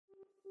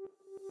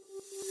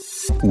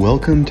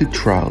Welcome to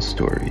Trial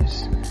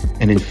Stories,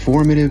 an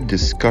informative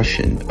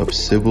discussion of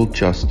civil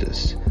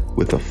justice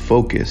with a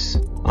focus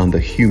on the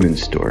human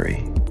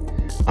story.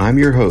 I'm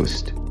your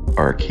host,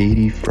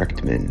 Arkady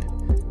Frekhtman,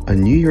 a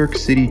New York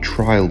City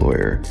trial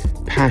lawyer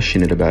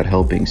passionate about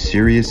helping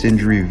serious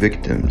injury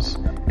victims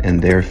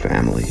and their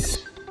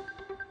families.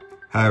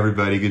 Hi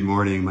everybody, good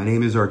morning. My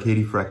name is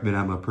Arkady Frekhtman.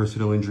 I'm a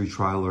personal injury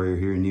trial lawyer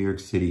here in New York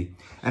City.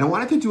 And I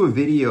wanted to do a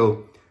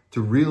video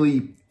to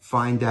really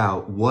find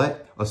out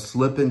what a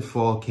slip and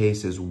fall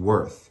case is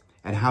worth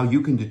and how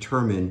you can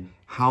determine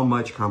how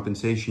much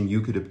compensation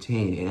you could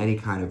obtain in any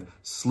kind of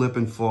slip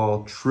and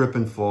fall, trip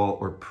and fall,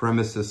 or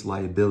premises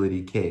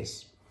liability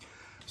case.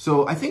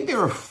 So I think there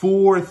are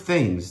four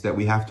things that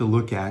we have to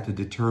look at to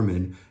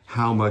determine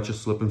how much a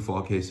slip and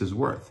fall case is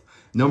worth.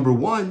 Number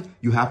one,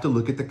 you have to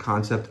look at the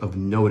concept of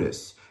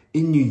notice.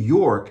 In New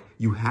York,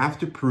 you have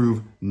to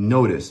prove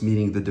notice,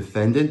 meaning the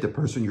defendant, the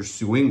person you're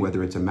suing,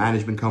 whether it's a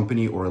management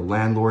company or a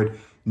landlord,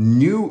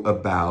 knew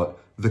about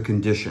the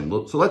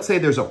condition. So let's say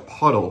there's a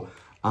puddle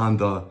on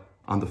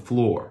the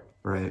floor,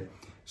 right?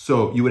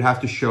 So you would have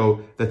to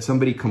show that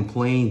somebody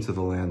complained to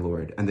the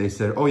landlord and they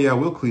said, oh yeah,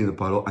 we'll clean the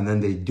puddle, and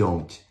then they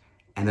don't.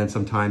 And then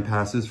some time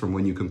passes from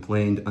when you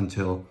complained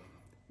until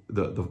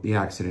the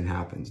accident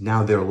happens.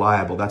 Now they're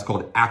liable. That's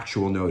called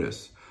actual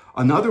notice.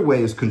 Another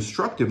way is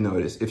constructive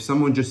notice. If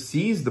someone just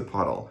sees the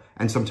puddle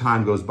and some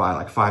time goes by,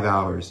 like 5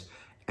 hours,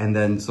 and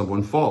then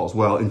someone falls.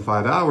 Well, in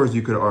 5 hours,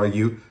 you could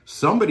argue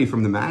somebody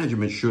from the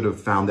management should have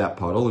found that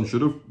puddle and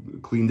should have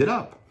cleaned it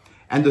up.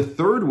 And the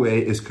third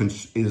way is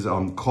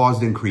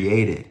caused and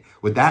created.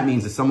 What that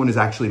means is someone is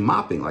actually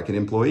mopping, like an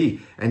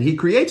employee, and he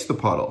creates the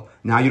puddle.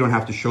 Now you don't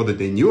have to show that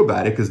they knew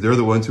about it because they're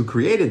the ones who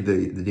created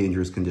the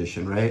dangerous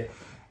condition, right?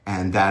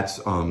 And that's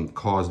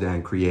caused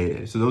and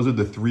created. So those are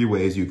the three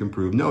ways you can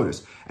prove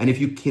notice. And if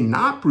you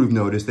cannot prove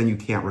notice, then you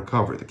can't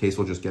recover. The case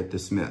will just get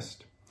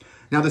dismissed.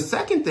 Now, the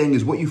second thing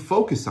is what you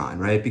focus on,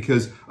 right?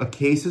 Because a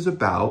case is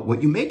about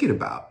what you make it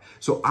about.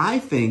 So I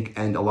think,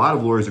 and a lot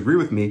of lawyers agree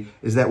with me,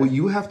 is that what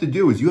you have to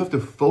do is you have to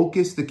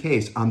focus the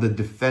case on the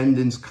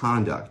defendant's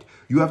conduct.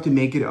 You have to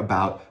make it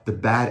about the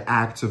bad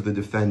acts of the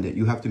defendant.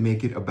 You have to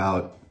make it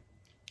about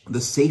the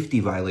safety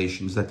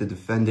violations that the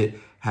defendant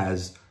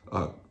has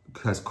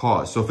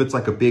caused. So if it's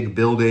like a big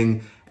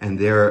building and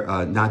they're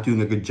not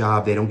doing a good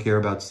job, they don't care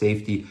about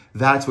safety,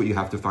 that's what you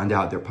have to find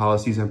out. Their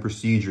policies and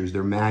procedures,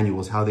 their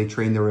manuals, how they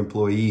train their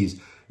employees.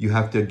 You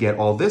have to get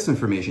all this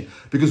information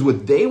because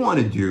what they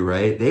want to do,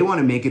 right? They want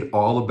to make it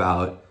all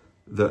about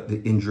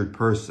the injured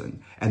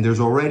person. And there's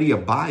already a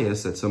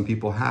bias that some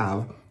people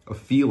have, a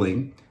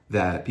feeling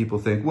that people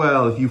think,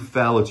 well, if you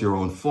fell, it's your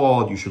own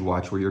fault. You should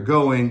watch where you're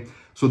going.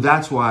 So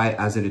that's why,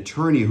 as an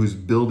attorney who's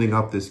building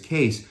up this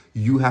case,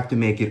 you have to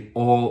make it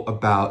all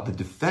about the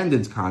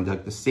defendant's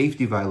conduct, the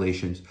safety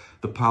violations,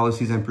 the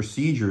policies and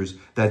procedures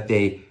that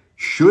they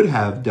should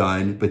have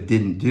done but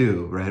didn't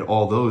do, right?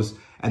 All those.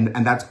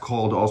 And that's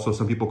called also,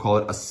 some people call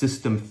it a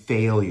system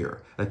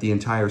failure, that the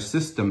entire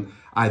system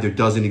either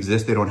doesn't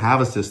exist, they don't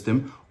have a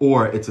system,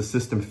 or it's a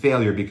system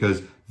failure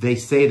because they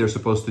say they're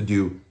supposed to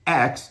do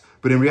X,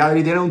 but in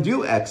reality, they don't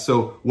do X.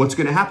 So what's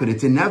going to happen?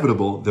 It's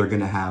inevitable. They're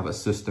going to have a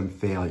system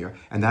failure.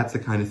 And that's the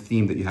kind of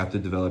theme that you have to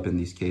develop in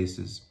these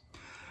cases.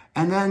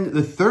 And then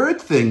the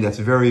third thing that's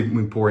very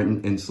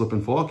important in slip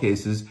and fall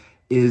cases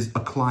is a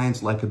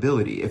client's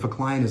likability. If a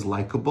client is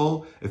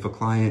likable, if a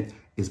client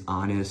is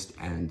honest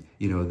and,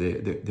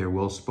 they're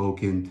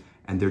well-spoken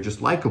and they're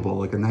just likable,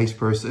 like a nice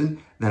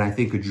person, then I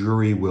think a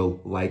jury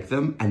will like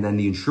them. And then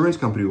the insurance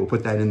company will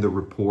put that in the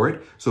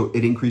report. So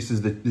it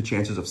increases the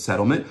chances of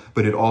settlement,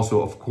 but it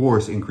also, of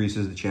course,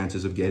 increases the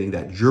chances of getting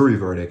that jury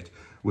verdict,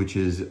 which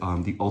is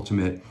the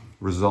ultimate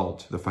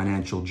result, the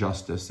financial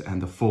justice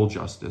and the full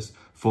justice,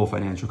 full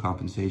financial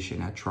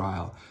compensation at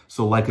trial.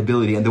 So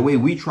likability, and the way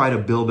we try to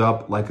build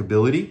up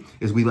likability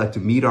is we like to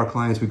meet our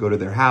clients. We go to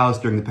their house.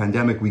 During the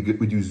pandemic, we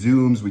do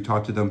Zooms. We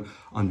talk to them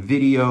on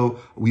video.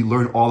 We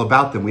learn all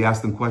about them. We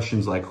ask them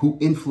questions like, who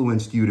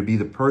influenced you to be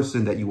the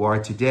person that you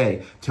are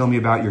today? Tell me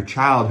about your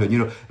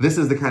childhood. This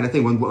is the kind of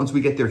thing. Once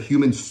we get their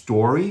human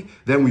story,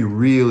 then we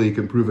really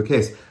can prove a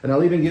case. And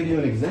I'll even give you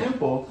an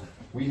example.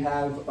 We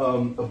have a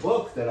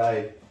book that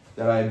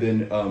I've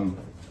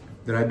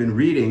been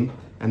reading,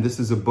 and this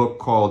is a book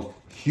called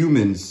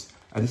Humans.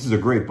 This is a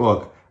great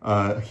book,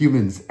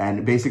 Humans.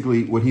 And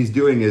basically what he's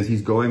doing is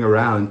he's going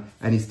around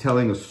and he's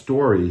telling a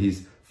story.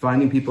 He's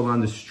finding people on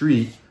the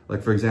street,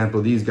 like for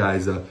example, these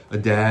guys, a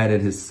dad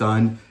and his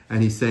son,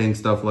 and he's saying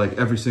stuff like,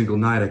 every single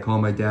night I call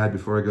my dad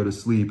before I go to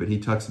sleep and he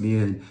tucks me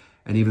in.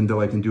 And even though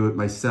I can do it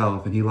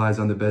myself, and he lies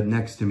on the bed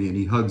next to me and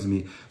he hugs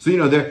me.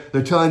 So,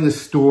 they're telling this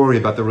story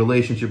about the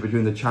relationship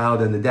between the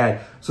child and the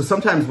dad. So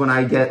sometimes when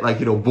I get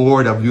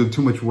bored, I'm doing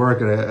too much work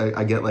and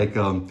I get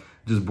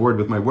just bored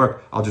with my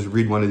work, I'll just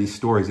read one of these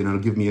stories and it'll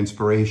give me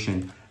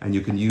inspiration. And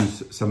you can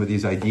use some of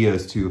these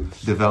ideas to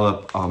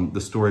develop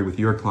the story with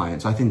your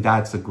clients. So I think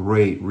that's a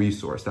great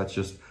resource. That's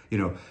just,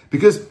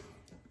 because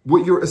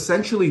what you're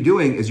essentially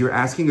doing is you're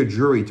asking a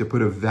jury to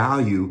put a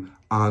value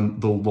on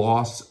the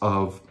loss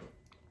of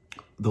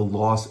the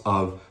loss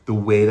of the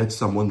way that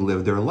someone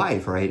lived their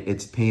life, right?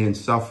 It's pain and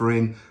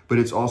suffering, but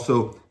it's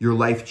also your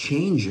life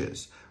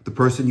changes. The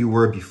person you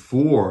were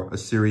before a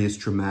serious,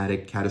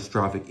 traumatic,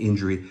 catastrophic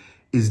injury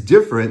is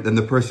different than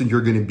the person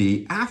you're going to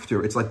be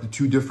after. It's like the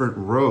two different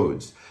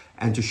roads.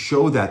 And to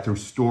show that through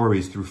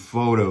stories, through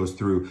photos,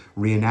 through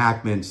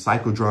reenactment,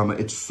 psychodrama,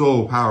 it's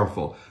so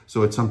powerful.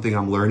 So it's something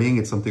I'm learning.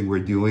 It's something we're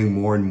doing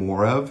more and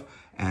more of.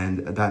 And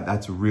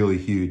that's really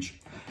huge.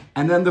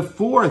 And then the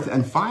fourth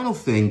and final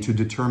thing to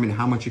determine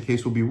how much a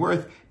case will be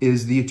worth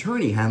is the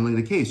attorney handling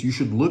the case. You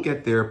should look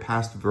at their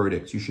past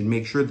verdicts. You should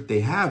make sure that they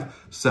have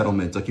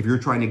settlements. Like if you're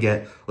trying to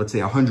get, let's say,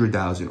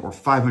 $100,000 or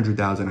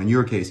 $500,000 on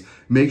your case,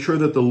 make sure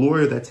that the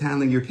lawyer that's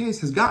handling your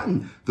case has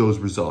gotten those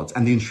results.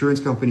 And the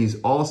insurance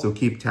companies also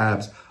keep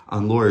tabs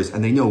on lawyers,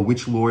 and they know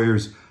which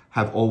lawyers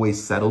have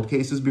always settled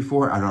cases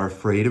before and are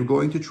afraid of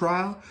going to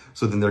trial.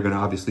 So then they're going to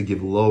obviously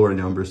give lower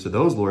numbers to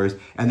those lawyers,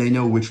 and they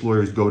know which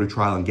lawyers go to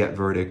trial and get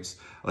verdicts.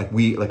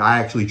 I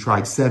actually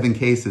tried 7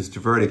 cases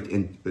to verdict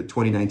in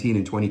 2019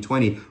 and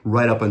 2020,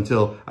 right up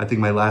until I think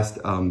my last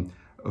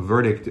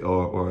verdict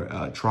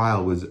or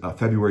trial was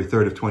February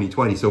 3rd of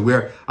 2020. So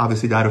we're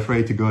obviously not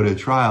afraid to go to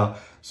trial.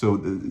 So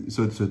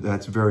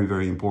that's very,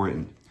 very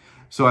important.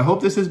 So I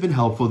hope this has been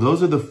helpful.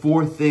 Those are the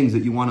 4 things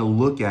that you want to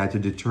look at to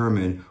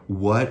determine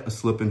what a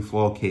slip and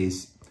fall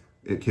case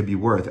it could be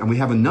worth. And we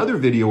have another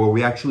video where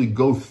we actually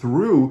go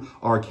through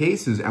our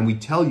cases and we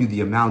tell you the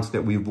amounts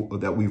that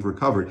we've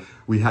recovered.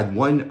 We had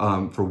one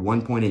for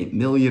 1.8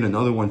 million,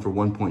 another one for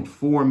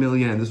 1.4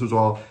 million, and this was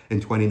all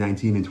in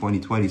 2019 and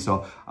 2020.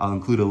 So I'll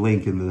include a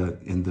link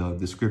in the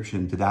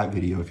description to that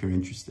video if you're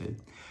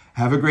interested.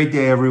 Have a great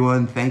day,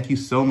 everyone. Thank you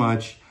so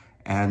much.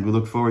 And we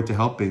look forward to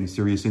helping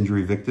serious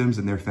injury victims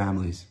and their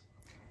families.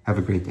 Have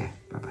a great day.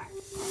 Bye-bye.